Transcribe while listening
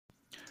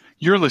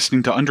You're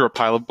listening to Under a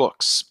Pile of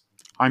Books.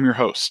 I'm your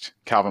host,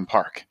 Calvin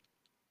Park.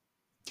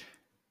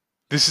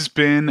 This has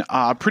been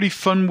a pretty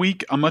fun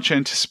week, a much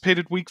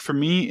anticipated week for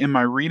me in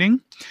my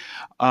reading.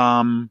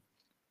 I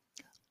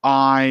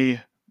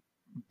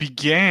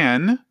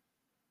began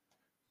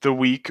the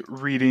week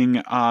reading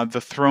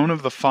The Throne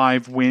of the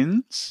Five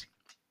Winds,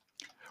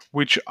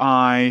 which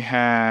I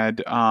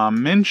had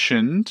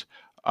mentioned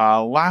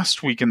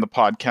last week in the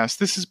podcast.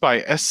 This is by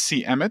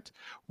S.C. Emmett,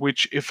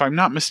 which, if I'm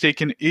not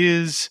mistaken,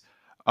 is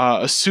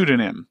a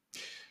pseudonym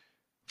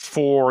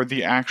for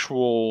the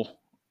actual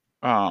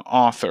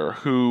author,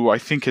 who I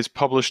think has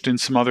published in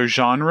some other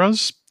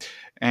genres,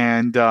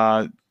 and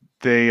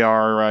they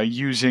are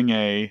using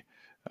a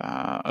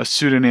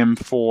pseudonym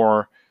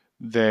for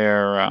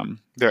their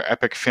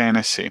epic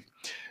fantasy.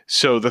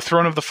 So, The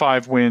Throne of the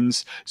Five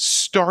Winds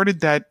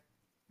started that.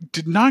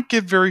 Did not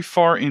get very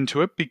far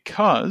into it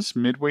because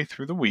midway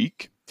through the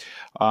week,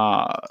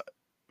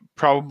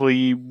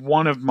 probably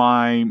one of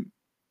my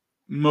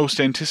most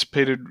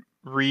anticipated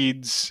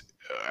reads,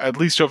 at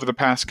least over the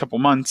past couple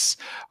months,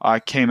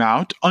 came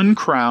out,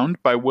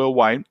 Uncrowned by Will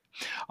Wight.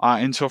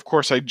 And so, of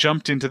course, I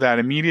jumped into that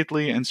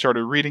immediately and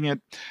started reading it.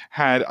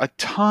 Had a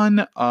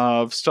ton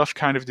of stuff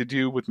kind of to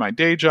do with my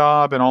day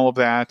job and all of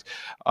that,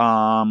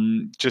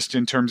 just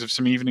in terms of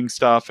some evening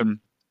stuff and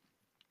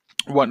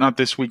whatnot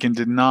this weekend.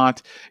 Did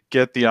not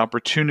get the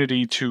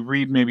opportunity to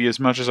read maybe as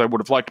much as I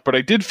would have liked, but I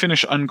did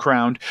finish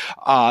Uncrowned.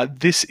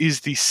 This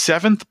is the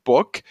 7th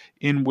book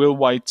in Will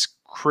Wight's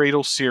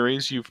Cradle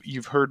series.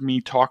 You've heard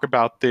me talk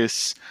about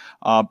this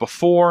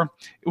before.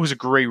 It was a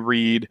great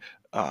read,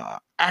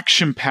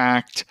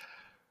 action-packed.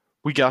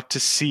 We got to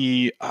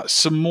see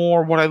some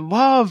more. What I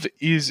love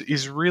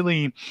is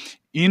really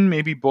in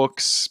maybe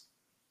books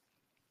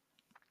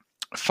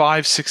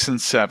 5, 6, and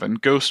 7,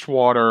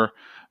 Ghostwater,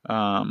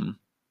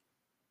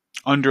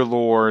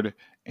 Underlord,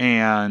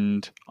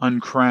 and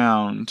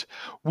Uncrowned,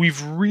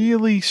 we've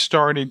really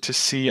started to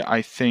see,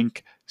 I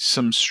think,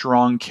 some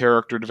strong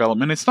character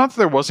development. It's not that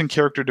there wasn't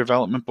character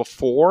development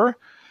before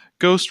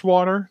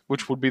Ghostwater,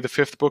 which would be the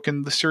 5th book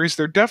in the series.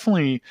 There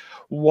definitely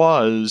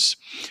was,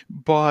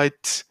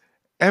 but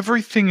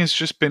everything has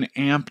just been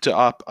amped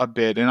up a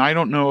bit, and I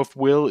don't know if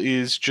Will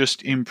is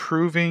just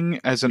improving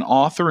as an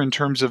author in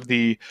terms of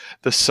the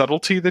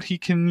subtlety that he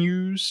can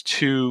use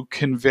to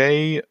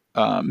convey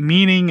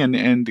meaning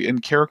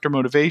and character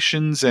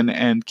motivations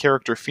and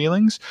character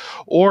feelings,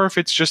 or if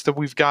it's just that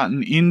we've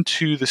gotten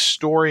into the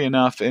story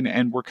enough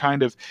and we're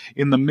kind of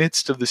in the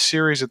midst of the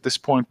series at this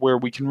point where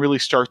we can really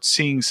start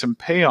seeing some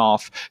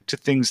payoff to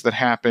things that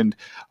happened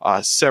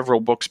several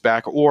books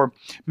back, or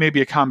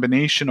maybe a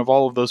combination of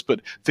all of those.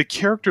 But the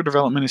character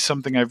development is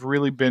something I've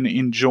really been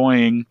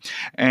enjoying,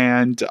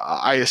 and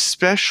I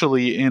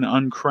especially in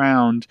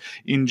Uncrowned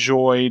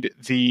enjoyed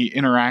the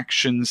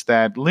interactions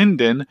that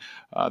Lyndon,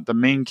 the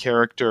main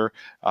character,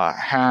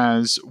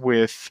 has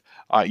with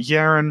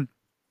Yaren,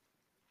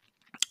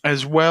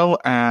 as well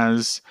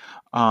as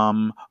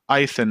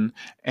Ithan.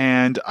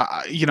 And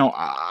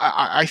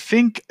I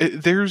think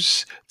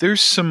there's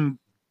some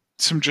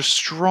just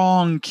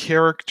strong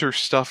character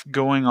stuff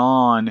going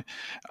on.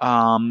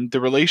 The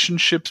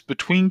relationships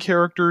between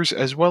characters,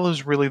 as well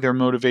as really their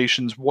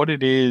motivations, what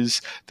it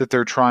is that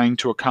they're trying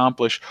to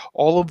accomplish.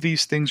 All of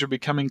these things are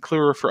becoming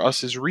clearer for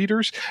us as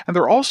readers, and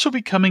they're also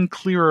becoming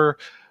clearer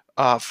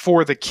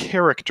for the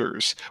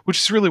characters, which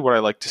is really what I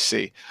like to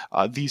see.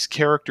 These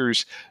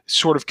characters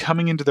sort of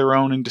coming into their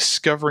own and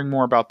discovering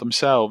more about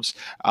themselves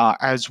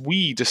as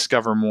we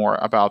discover more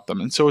about them.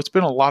 And so it's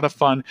been a lot of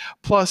fun.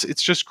 Plus,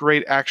 it's just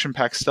great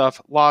action-packed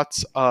stuff.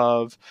 Lots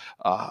of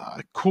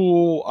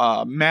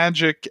cool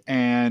magic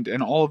and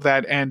all of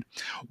that. And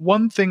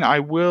one thing I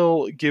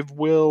will give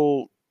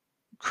Will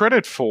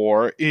credit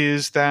for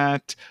is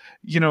that,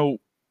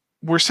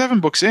 we're 7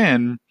 books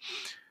in.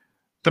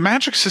 The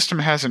magic system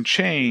hasn't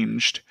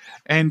changed,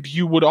 and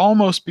you would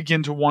almost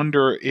begin to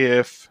wonder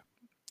if,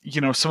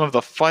 some of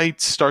the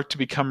fights start to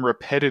become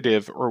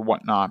repetitive or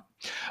whatnot.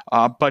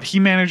 But he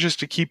manages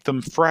to keep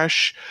them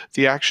fresh.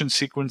 The action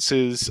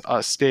sequences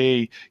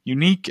stay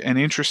unique and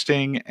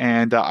interesting,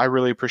 and I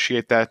really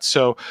appreciate that.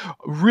 So,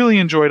 really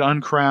enjoyed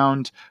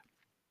Uncrowned.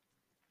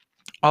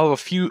 I'll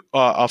have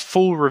a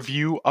full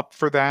review up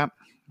for that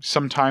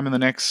sometime in the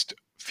next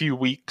few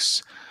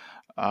weeks.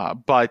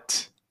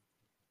 But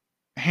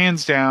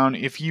hands down,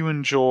 if you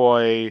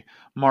enjoy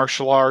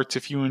martial arts,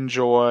 if you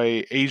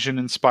enjoy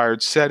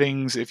Asian-inspired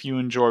settings, if you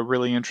enjoy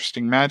really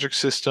interesting magic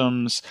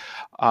systems,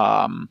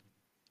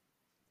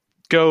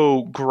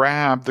 go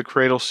grab the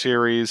Cradle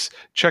series.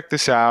 Check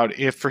this out.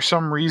 If for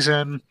some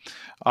reason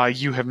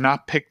you have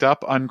not picked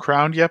up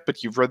Uncrowned yet,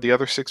 but you've read the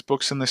other 6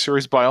 books in the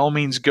series, by all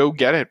means, go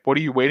get it. What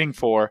are you waiting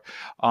for?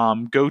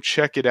 Go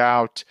check it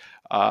out.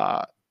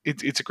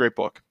 It's a great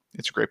book.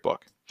 It's a great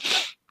book.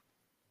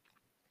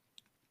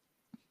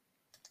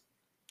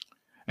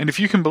 And if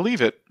you can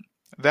believe it,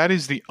 that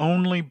is the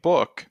only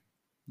book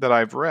that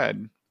I've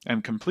read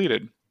and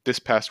completed this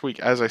past week.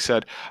 As I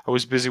said, I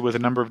was busy with a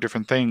number of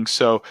different things,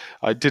 so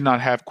I did not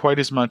have quite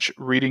as much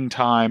reading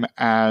time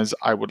as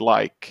I would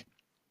like.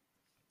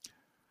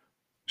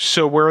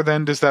 So where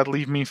then does that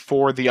leave me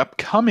for the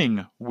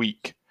upcoming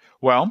week?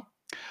 Well,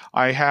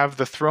 I have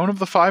the Throne of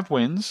the Five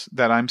Winds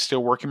that I'm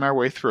still working my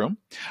way through.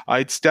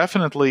 It's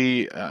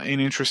definitely an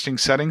interesting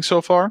setting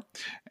so far,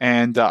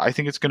 and I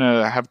think it's going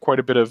to have quite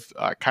a bit of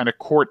kind of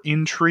court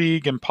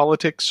intrigue and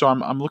politics. So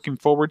I'm looking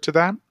forward to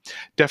that.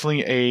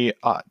 Definitely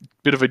a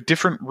bit of a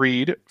different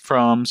read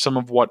from some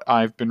of what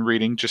I've been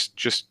reading,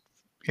 just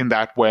in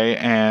that way,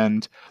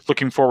 and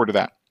looking forward to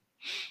that.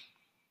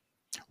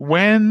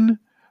 When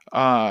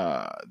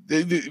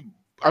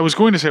I was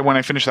going to say when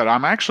I finish that,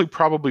 I'm actually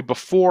probably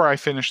before I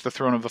finish the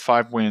Throne of the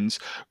Five Winds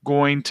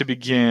going to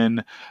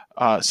begin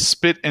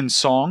Spit and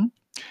Song,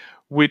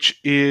 which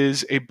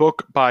is a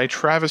book by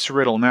Travis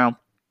Riddle. Now,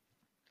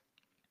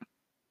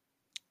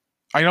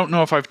 I don't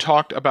know if I've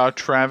talked about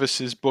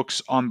Travis's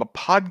books on the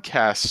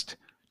podcast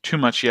too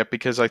much yet,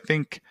 because I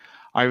think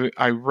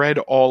I read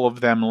all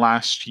of them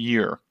last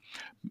year.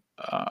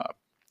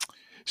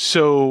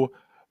 So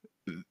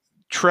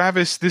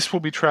Travis, this will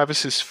be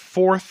Travis's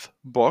fourth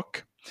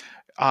book.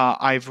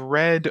 I've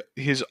read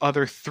his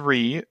other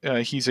three.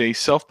 He's a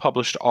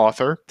self-published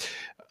author.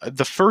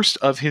 The first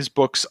of his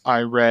books I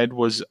read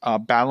was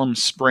Balam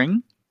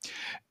Spring,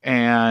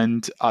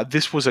 and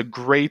this was a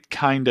great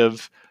kind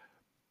of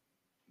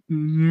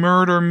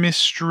murder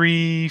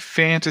mystery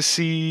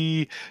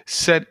fantasy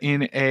set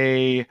in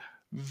a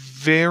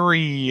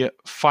very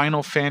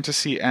Final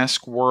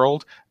Fantasy-esque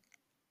world.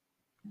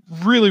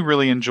 Really,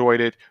 really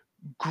enjoyed it.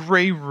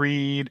 Great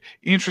read,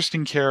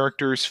 interesting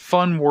characters,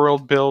 fun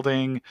world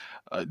building,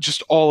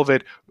 just all of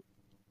it.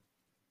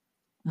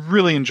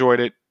 Really enjoyed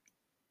it.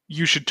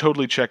 You should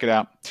totally check it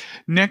out.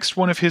 Next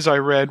one of his I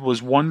read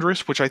was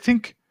Wondrous, which I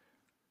think,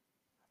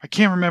 I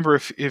can't remember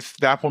if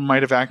that one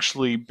might have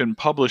actually been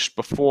published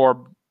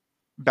before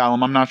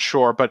Balam, I'm not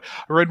sure, but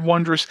I read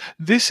Wondrous.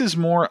 This is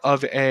more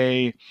of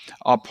a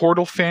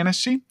portal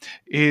fantasy.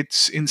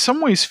 It's in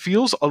some ways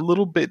feels a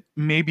little bit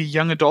maybe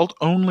young adult,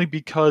 only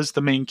because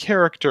the main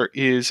character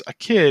is a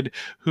kid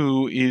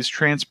who is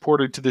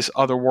transported to this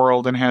other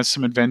world and has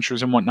some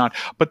adventures and whatnot.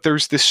 But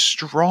there's this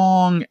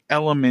strong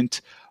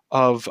element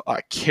of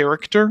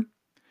character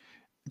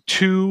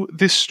to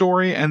this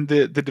story, and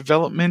the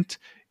development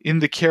in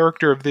the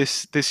character of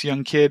this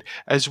young kid,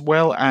 as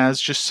well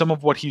as just some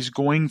of what he's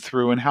going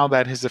through and how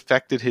that has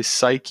affected his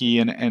psyche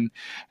and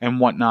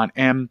whatnot.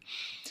 And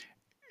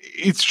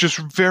it's just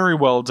very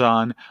well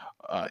done.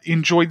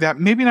 Enjoyed that.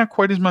 Maybe not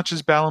quite as much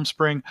as Balam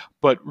Spring,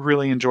 but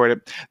really enjoyed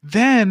it.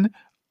 Then,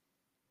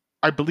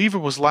 I believe it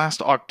was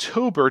last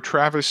October,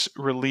 Travis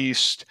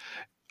released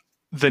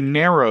The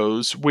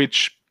Narrows,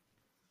 which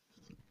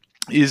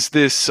is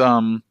this...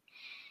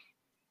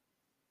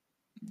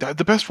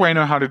 the best way I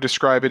know how to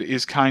describe it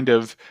is kind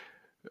of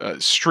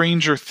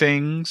Stranger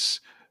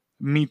Things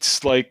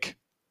meets like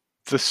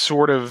the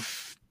sort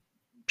of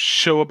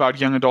show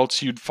about young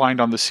adults you'd find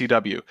on the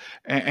CW,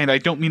 and I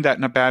don't mean that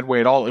in a bad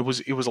way at all. It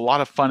was a lot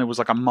of fun. It was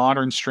like a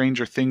modern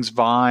Stranger Things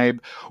vibe,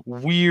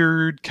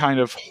 weird kind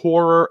of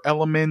horror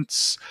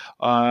elements,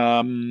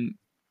 other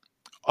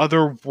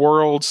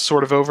worlds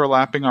sort of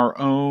overlapping our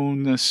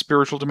own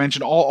spiritual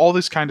dimension, all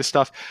this kind of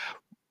stuff,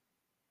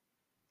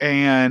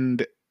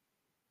 and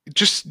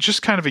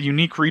just kind of a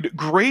unique read.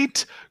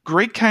 Great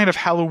kind of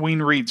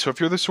Halloween read. So if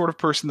you're the sort of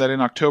person that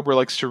in October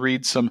likes to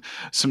read some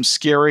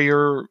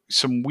scarier,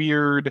 some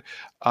weird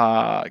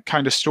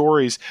kind of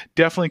stories,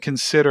 definitely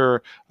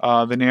consider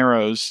The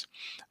Narrows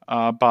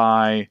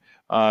by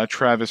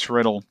Travis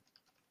Riddle.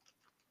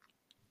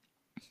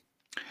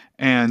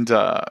 And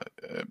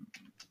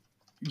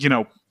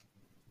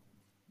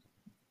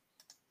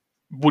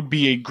would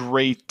be a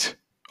great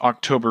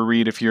October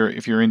read if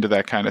you're into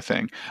that kind of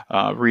thing,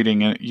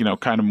 reading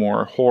kind of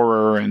more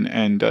horror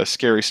and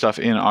scary stuff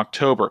in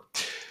October.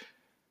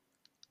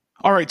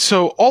 All right,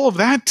 so all of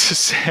that to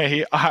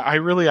say,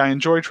 I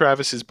enjoy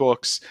Travis's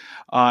books,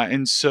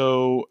 and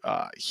so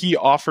he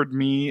offered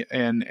me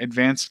an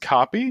advanced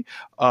copy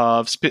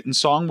of Spit and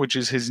Song, which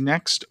is his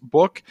next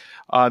book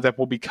that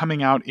will be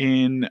coming out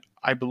in,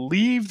 I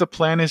believe the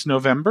plan is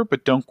November,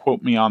 but don't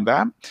quote me on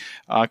that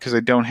because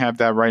I don't have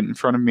that right in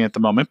front of me at the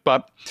moment.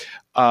 But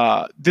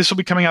this will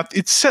be coming out.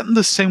 It's set in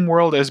the same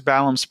world as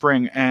Balam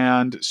Spring,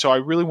 and so I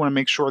really want to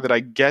make sure that I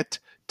get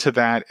to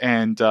that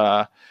and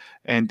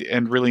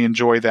really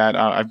enjoy that.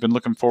 I've been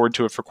looking forward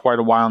to it for quite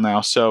a while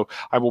now, so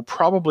I will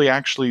probably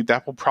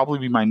that will probably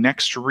be my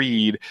next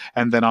read,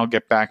 and then I'll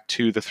get back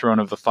to the Throne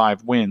of the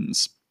Five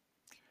Winds.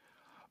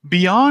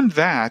 Beyond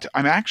that,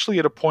 I'm actually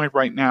at a point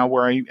right now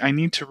where I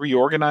need to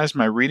reorganize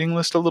my reading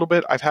list a little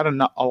bit. I've had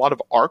a lot of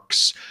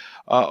arcs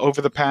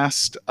over the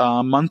past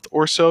month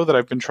or so that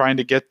I've been trying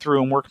to get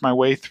through and work my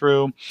way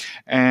through,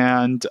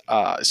 and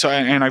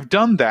I've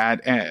done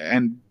that,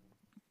 and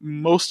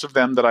most of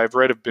them that I've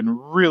read have been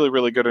really,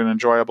 really good and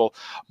enjoyable,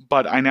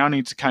 but I now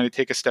need to kind of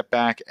take a step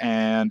back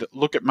and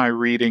look at my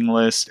reading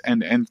list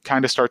and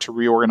kind of start to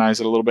reorganize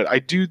it a little bit. I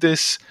do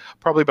this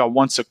probably about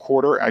once a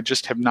quarter. I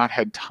just have not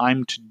had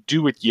time to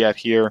do it yet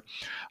here,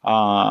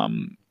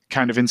 kind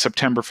of in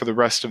September for the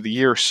rest of the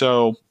year.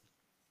 So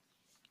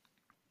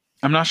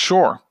I'm not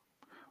sure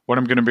what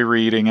I'm going to be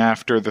reading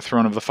after The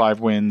Throne of the Five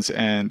Winds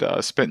and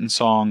Spit and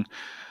Song.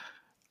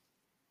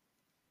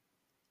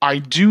 I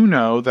do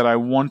know that I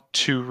want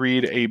to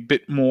read a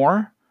bit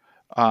more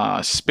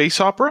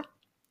space opera.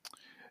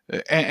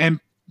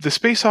 And the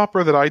space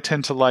opera that I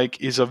tend to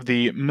like is of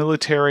the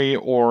military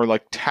or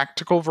like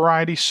tactical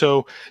variety.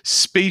 So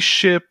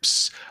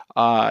spaceships,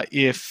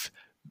 if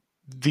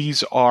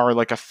these are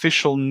like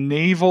official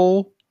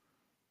naval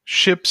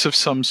ships of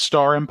some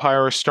star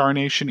empire or star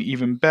nation,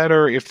 even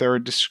better. If there are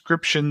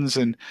descriptions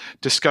and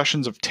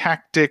discussions of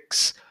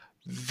tactics,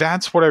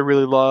 that's what I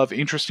really love.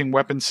 Interesting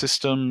weapon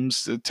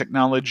systems,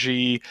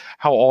 technology,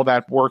 how all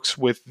that works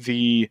with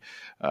the,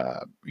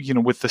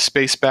 with the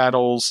space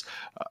battles.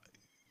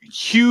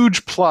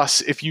 Huge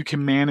plus if you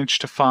can manage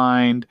to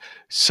find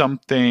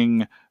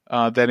something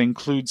that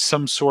includes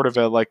some sort of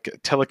a like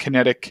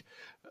telekinetic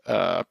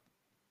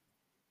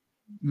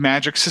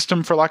magic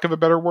system, for lack of a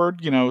better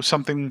word,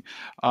 something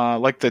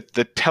like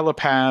the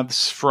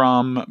telepaths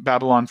from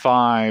Babylon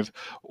 5,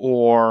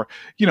 or,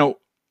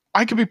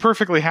 I could be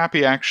perfectly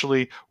happy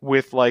actually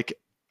with like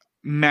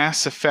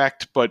Mass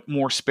Effect, but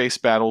more space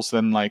battles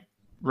than like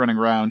running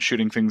around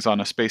shooting things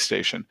on a space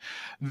station.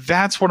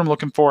 That's what I'm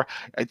looking for.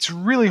 It's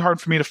really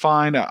hard for me to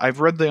find. I've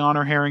read the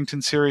Honor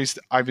Harrington series.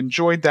 I've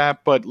enjoyed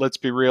that, but let's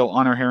be real,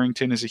 Honor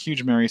Harrington is a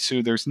huge Mary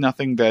Sue. There's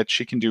nothing that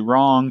she can do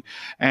wrong.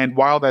 And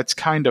while that's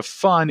kind of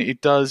fun,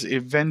 it does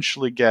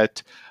eventually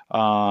get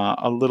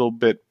a little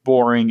bit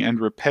boring and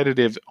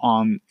repetitive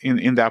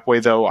in that way,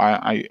 though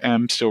I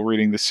am still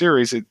reading the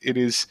series. It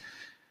is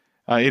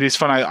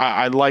fun.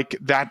 I like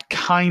that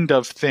kind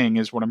of thing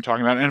is what I'm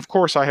talking about. And of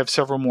course, I have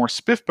several more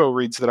Spiffbo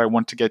reads that I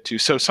want to get to.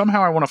 So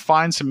somehow I want to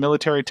find some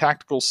military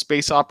tactical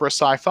space opera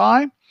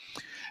sci-fi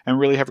and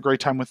really have a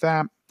great time with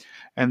that.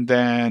 And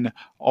then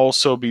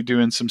also be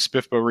doing some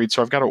Spiffbo reads.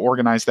 So I've got to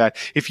organize that.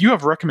 If you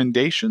have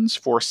recommendations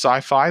for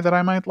sci-fi that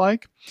I might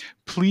like,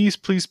 please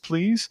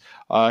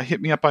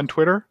hit me up on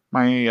Twitter.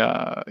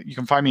 You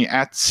can find me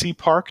at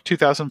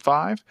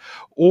cpark2005,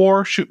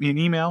 or shoot me an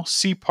email,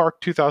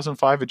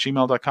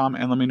 cpark2005@gmail.com,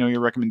 and let me know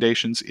your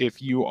recommendations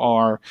if you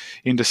are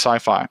into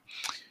sci-fi.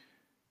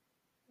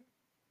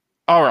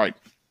 All right.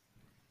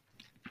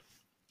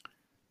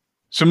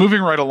 So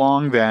moving right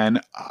along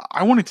then,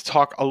 I wanted to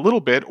talk a little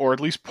bit, or at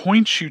least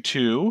point you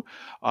to,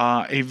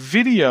 a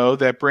video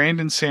that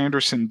Brandon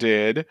Sanderson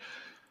did.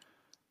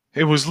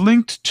 It was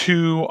linked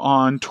to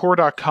on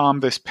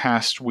Tor.com this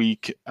past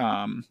week,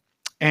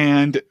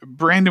 and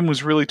Brandon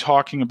was really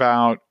talking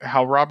about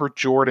how Robert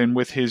Jordan,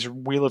 with his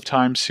Wheel of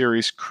Time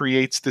series,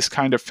 creates this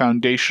kind of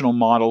foundational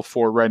model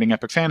for writing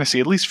epic fantasy,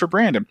 at least for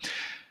Brandon.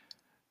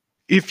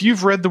 If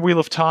you've read The Wheel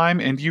of Time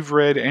and you've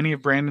read any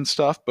of Brandon's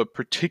stuff, but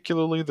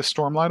particularly the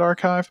Stormlight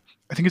Archive,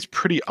 I think it's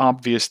pretty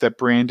obvious that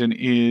Brandon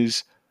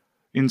is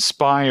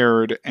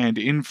inspired and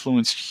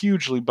influenced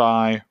hugely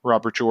by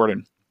Robert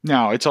Jordan.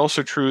 Now, it's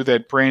also true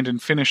that Brandon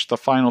finished the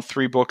final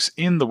 3 books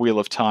in The Wheel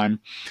of Time,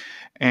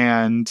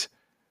 and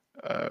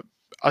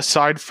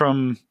aside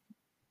from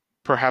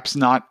perhaps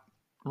not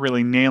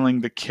really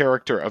nailing the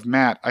character of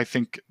Matt, I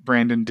think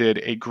Brandon did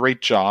a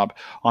great job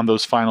on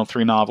those final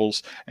 3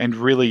 novels and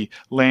really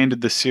landed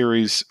the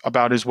series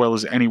about as well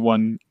as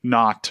anyone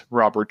not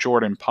Robert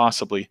Jordan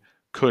possibly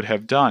could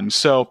have done.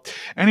 So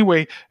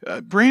anyway,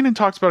 Brandon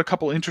talks about a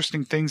couple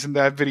interesting things in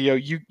that video.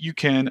 You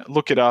can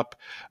look it up,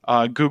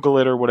 Google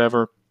it or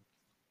whatever.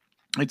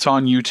 It's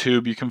on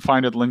YouTube. You can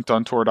find it linked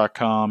on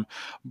Tor.com.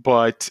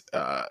 But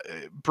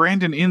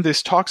Brandon in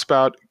this talks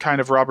about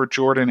kind of Robert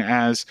Jordan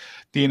as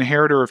the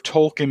inheritor of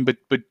Tolkien, but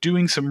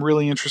doing some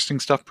really interesting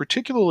stuff,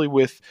 particularly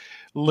with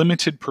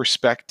limited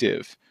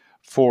perspective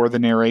for the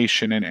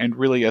narration and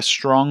really a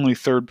strongly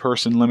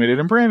third-person limited.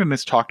 And Brandon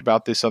has talked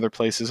about this other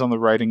places on the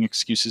Writing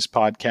Excuses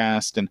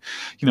podcast and,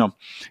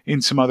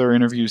 in some other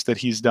interviews that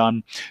he's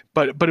done.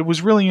 But it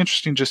was really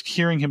interesting just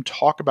hearing him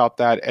talk about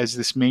that as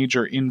this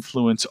major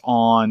influence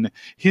on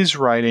his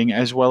writing,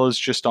 as well as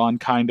just on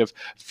kind of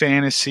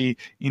fantasy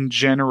in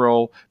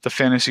general, the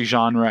fantasy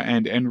genre,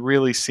 and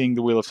really seeing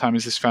The Wheel of Time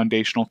as this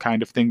foundational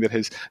kind of thing that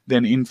has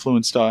then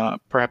influenced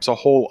perhaps a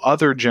whole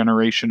other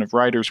generation of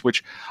writers,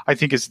 which I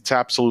think it's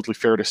absolutely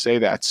fair to say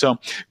that. So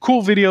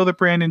cool video that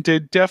Brandon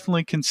did.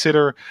 Definitely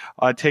consider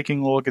taking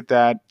a look at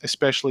that,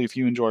 especially if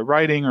you enjoy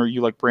writing or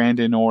you like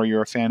Brandon or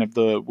you're a fan of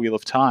The Wheel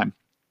of Time.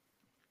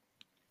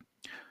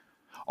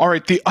 All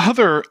right, the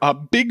other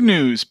big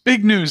news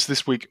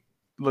this week,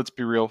 let's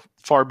be real,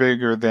 far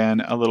bigger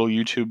than a little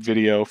YouTube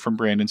video from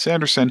Brandon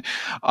Sanderson,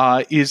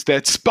 is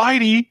that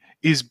Spidey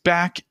is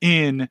back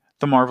in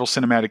the Marvel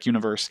Cinematic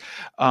Universe.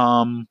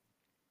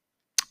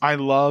 I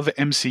love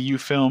MCU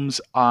films.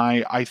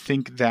 I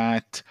think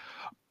that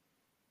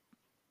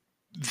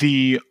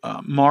the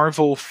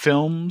Marvel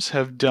films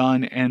have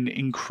done an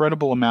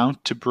incredible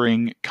amount to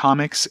bring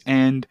comics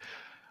and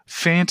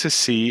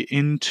fantasy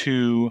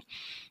into,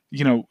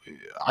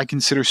 I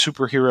consider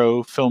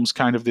superhero films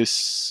kind of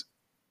this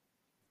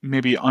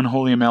maybe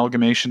unholy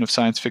amalgamation of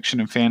science fiction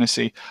and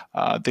fantasy.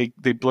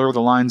 They blur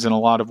the lines in a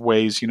lot of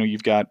ways.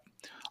 You've got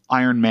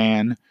Iron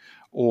Man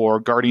or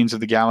Guardians of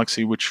the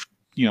Galaxy, which,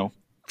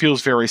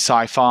 feels very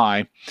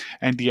sci-fi,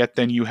 and yet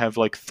then you have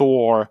like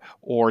Thor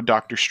or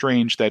Doctor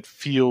Strange that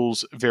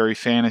feels very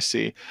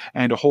fantasy,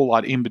 and a whole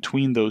lot in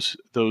between those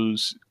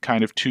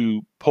kind of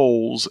two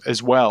poles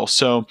as well.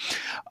 So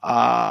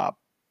I've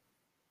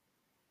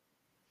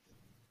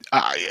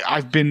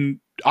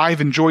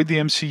enjoyed the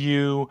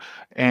MCU,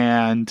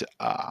 and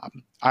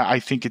I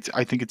think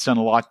it's done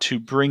a lot to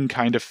bring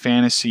kind of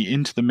fantasy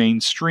into the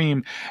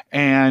mainstream.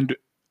 And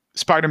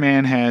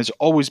Spider-Man has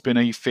always been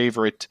a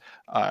favorite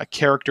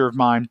character of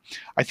mine.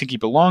 I think he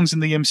belongs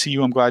in the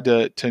MCU. I'm glad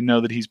to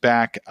know that he's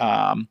back.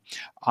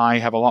 I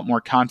have a lot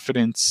more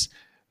confidence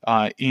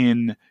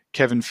in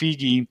Kevin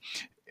Feige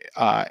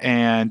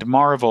and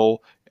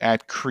Marvel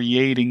at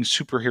creating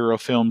superhero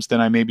films than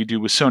I maybe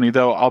do with Sony.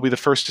 Though I'll be the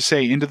first to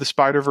say Into the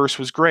Spider-Verse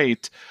was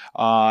great,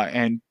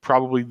 and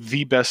probably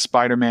the best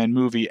Spider-Man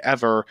movie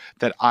ever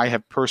that I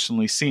have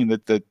personally seen.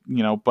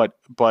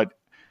 But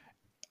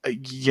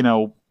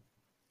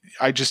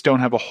I just don't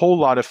have a whole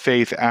lot of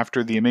faith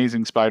after the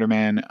Amazing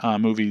Spider-Man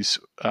movies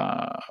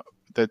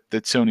that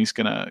Sony's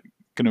gonna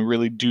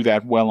really do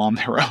that well on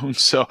their own.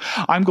 So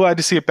I'm glad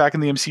to see it back in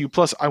the MCU.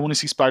 Plus, I want to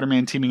see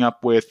Spider-Man teaming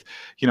up with,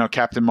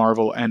 Captain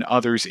Marvel and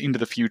others into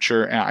the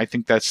future. And I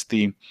think that's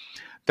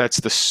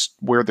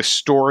where the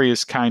story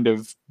has kind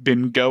of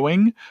been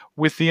going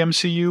with the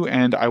MCU,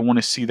 and I want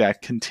to see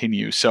that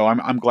continue. So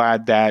I'm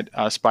glad that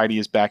Spidey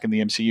is back in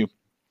the MCU.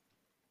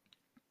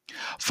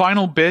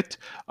 Final bit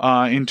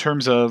in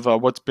terms of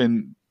what's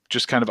been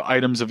just kind of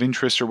items of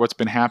interest or what's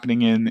been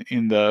happening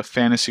in the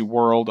fantasy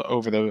world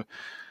over the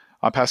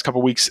past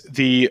couple weeks.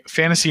 The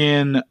Fantasy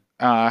Inn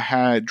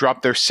had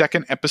dropped their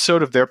second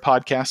episode of their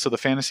podcast. So the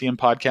Fantasy Inn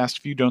podcast,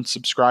 if you don't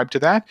subscribe to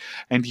that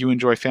and you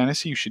enjoy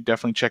fantasy, you should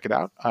definitely check it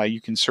out.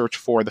 You can search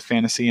for the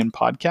Fantasy Inn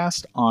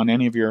podcast on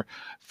any of your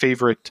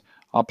favorite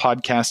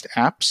podcast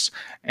apps.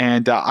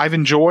 And I've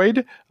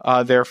enjoyed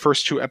their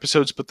first two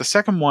episodes, but the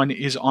second one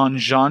is on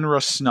genre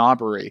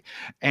snobbery.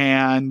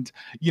 And,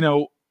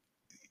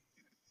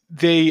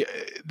 they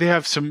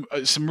have some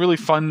really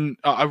fun,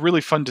 a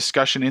really fun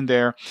discussion in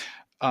there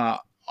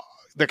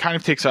that kind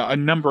of takes a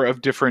number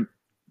of different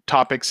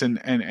topics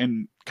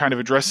and kind of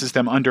addresses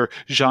them under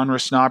genre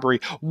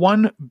snobbery.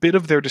 One bit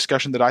of their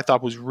discussion that I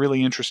thought was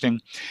really interesting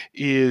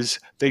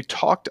is they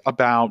talked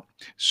about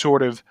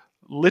sort of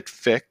lit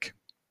fic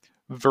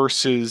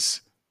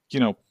versus,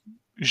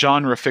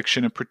 genre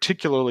fiction, and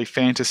particularly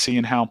fantasy,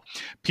 and how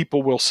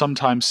people will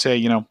sometimes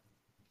say,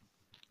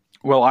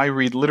 well, I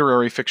read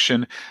literary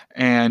fiction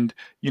and,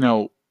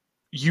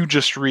 you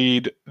just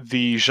read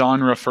the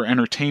genre for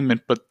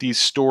entertainment, but these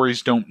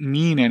stories don't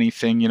mean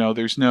anything.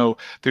 There's no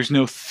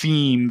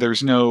theme,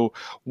 there's no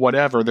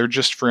whatever. They're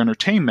just for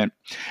entertainment.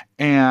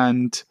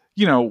 And,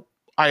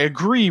 I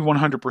agree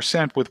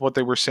 100% with what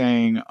they were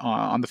saying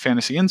on the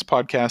Fantasy Inns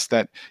podcast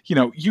that,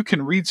 you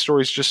can read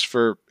stories just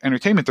for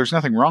entertainment. There's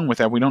nothing wrong with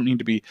that. We don't need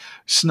to be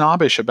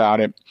snobbish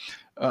about it.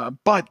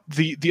 But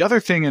the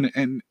other thing,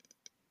 and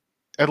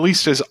at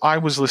least as I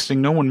was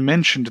listening, no one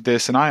mentioned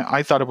this, and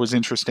I thought it was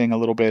interesting a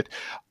little bit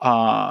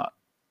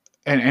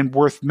and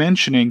worth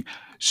mentioning.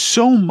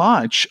 So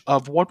much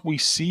of what we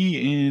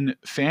see in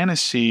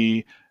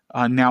fantasy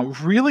now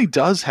really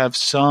does have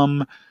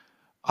some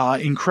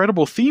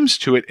incredible themes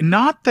to it.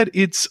 Not that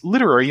it's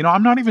literary.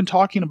 I'm not even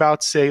talking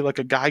about, say, like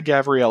a Guy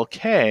Gavriel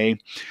Kay.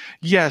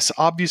 Yes,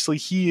 obviously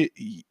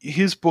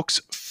his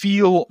books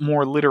feel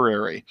more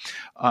literary.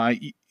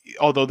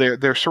 Although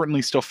they're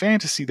certainly still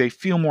fantasy, they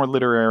feel more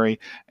literary,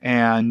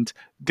 and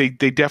they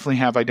definitely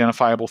have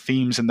identifiable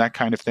themes and that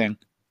kind of thing.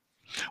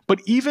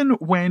 But even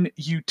when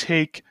you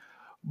take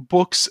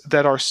books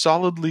that are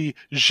solidly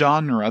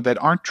genre,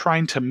 that aren't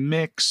trying to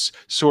mix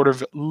sort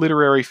of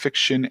literary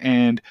fiction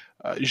and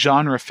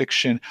genre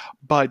fiction,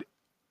 but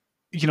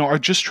are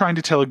just trying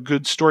to tell a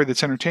good story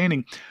that's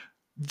entertaining,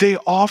 they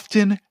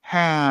often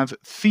have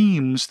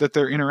themes that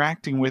they're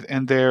interacting with,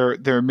 and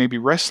they're maybe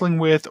wrestling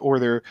with, or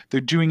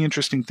they're doing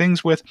interesting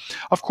things with.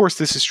 Of course,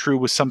 this is true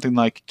with something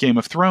like Game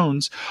of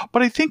Thrones,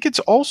 but I think it's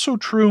also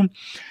true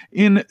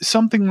in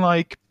something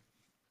like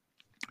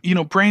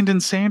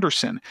Brandon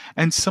Sanderson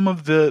and some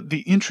of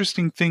the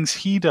interesting things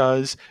he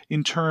does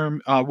in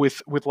term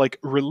with like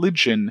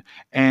religion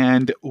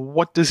and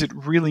what does it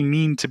really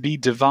mean to be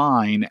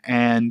divine,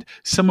 and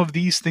some of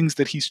these things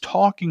that he's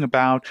talking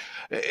about.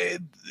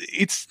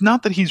 It's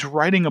not that he's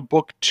writing a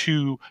book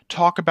to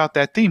talk about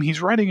that theme.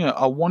 He's writing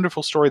a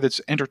wonderful story that's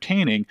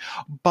entertaining,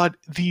 but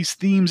these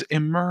themes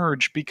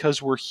emerge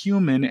because we're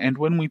human, and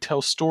when we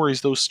tell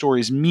stories, those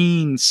stories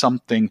mean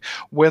something,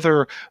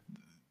 whether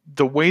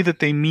the way that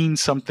they mean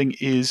something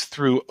is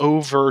through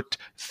overt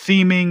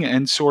theming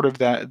and sort of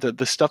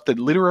the stuff that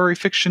literary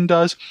fiction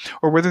does,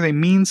 or whether they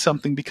mean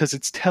something because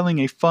it's telling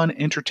a fun,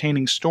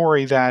 entertaining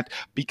story that,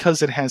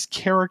 because it has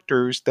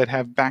characters that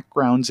have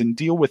backgrounds and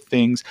deal with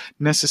things,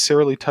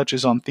 necessarily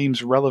touches on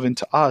themes relevant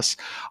to us.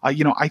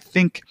 I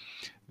think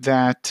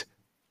that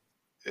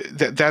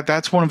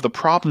that's one of the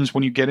problems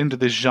when you get into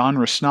this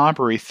genre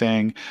snobbery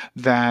thing,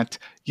 that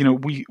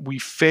we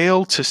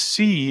fail to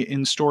see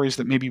in stories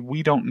that maybe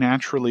we don't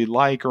naturally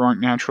like or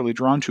aren't naturally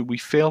drawn to. We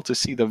fail to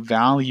see the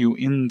value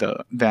in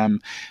them,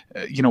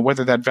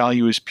 whether that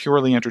value is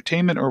purely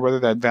entertainment or whether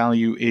that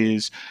value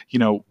is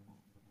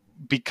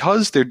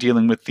because they're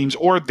dealing with themes,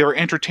 or they're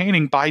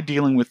entertaining by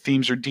dealing with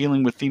themes, or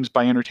dealing with themes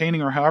by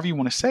entertaining, or however you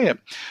want to say it.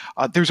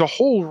 There's a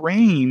whole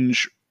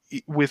range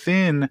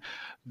within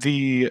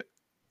the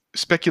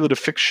speculative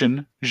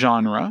fiction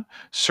genre,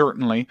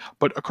 certainly,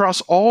 but across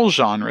all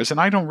genres.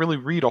 And I don't really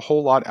read a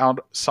whole lot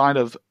outside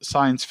of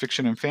science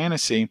fiction and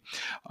fantasy,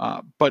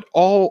 but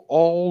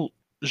all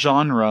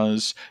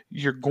genres,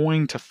 you're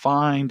going to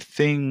find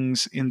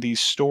things in these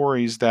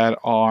stories that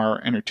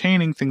are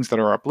entertaining, things that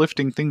are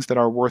uplifting, things that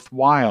are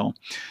worthwhile.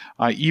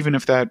 Even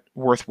if that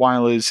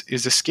worthwhile is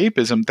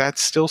escapism,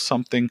 that's still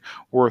something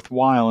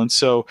worthwhile. And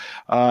so,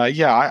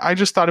 I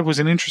just thought it was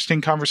an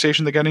interesting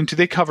conversation they got into.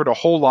 They covered a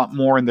whole lot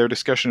more in their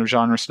discussion of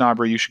genre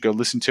snobbery. You should go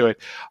listen to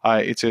it.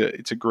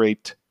 It's a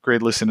great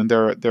listen, and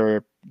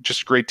they're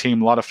just a great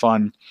team. A lot of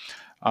fun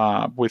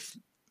with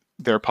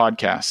their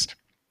podcast.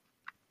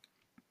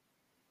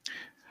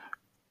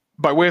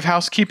 By way of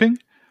housekeeping,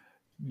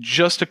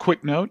 just a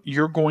quick note: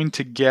 you're going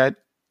to get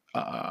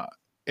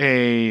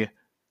a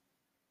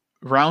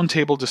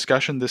roundtable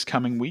discussion this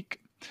coming week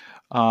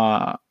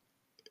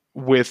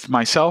with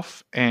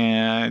myself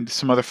and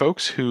some other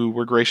folks who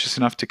were gracious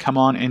enough to come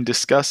on and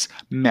discuss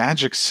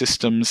magic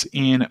systems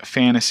in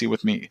fantasy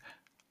with me.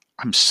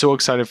 I'm so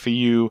excited for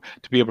you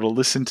to be able to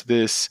listen to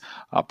this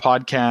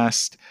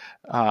podcast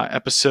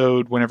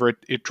episode whenever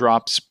it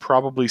drops,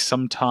 probably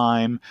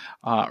sometime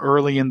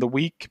early in the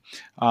week,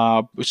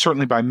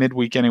 certainly by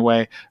midweek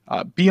anyway.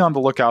 Be on the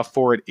lookout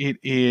for it. It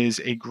is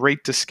a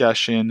great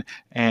discussion,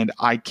 and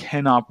I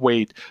cannot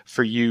wait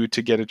for you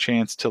to get a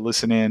chance to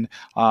listen in.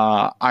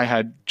 I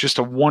had just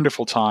a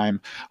wonderful time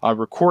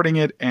recording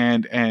it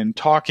and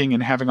talking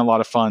and having a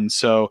lot of fun.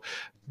 So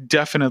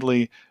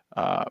definitely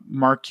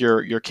mark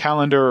your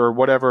calendar or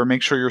whatever.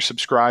 Make sure you're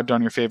subscribed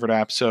on your favorite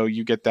app so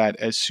you get that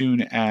as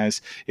soon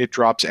as it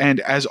drops.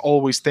 And as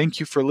always, thank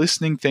you for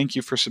listening. Thank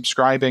you for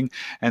subscribing.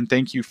 And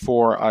thank you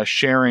for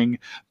sharing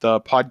the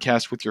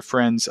podcast with your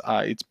friends.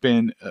 It's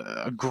been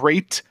a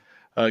great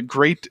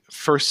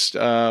first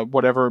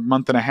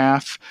month and a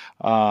half,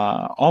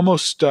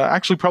 almost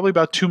actually probably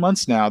about 2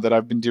 months now that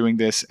I've been doing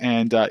this,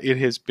 and it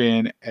has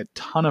been a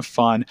ton of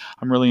fun.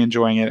 I'm really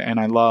enjoying it, and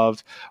I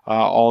love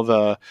all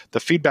the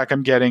feedback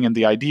I'm getting and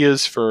the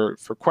ideas for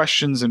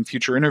questions and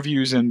future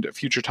interviews and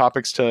future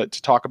topics to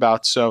talk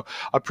about. So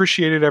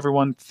appreciate it,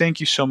 everyone. Thank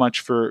you so much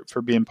for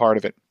being part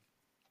of it.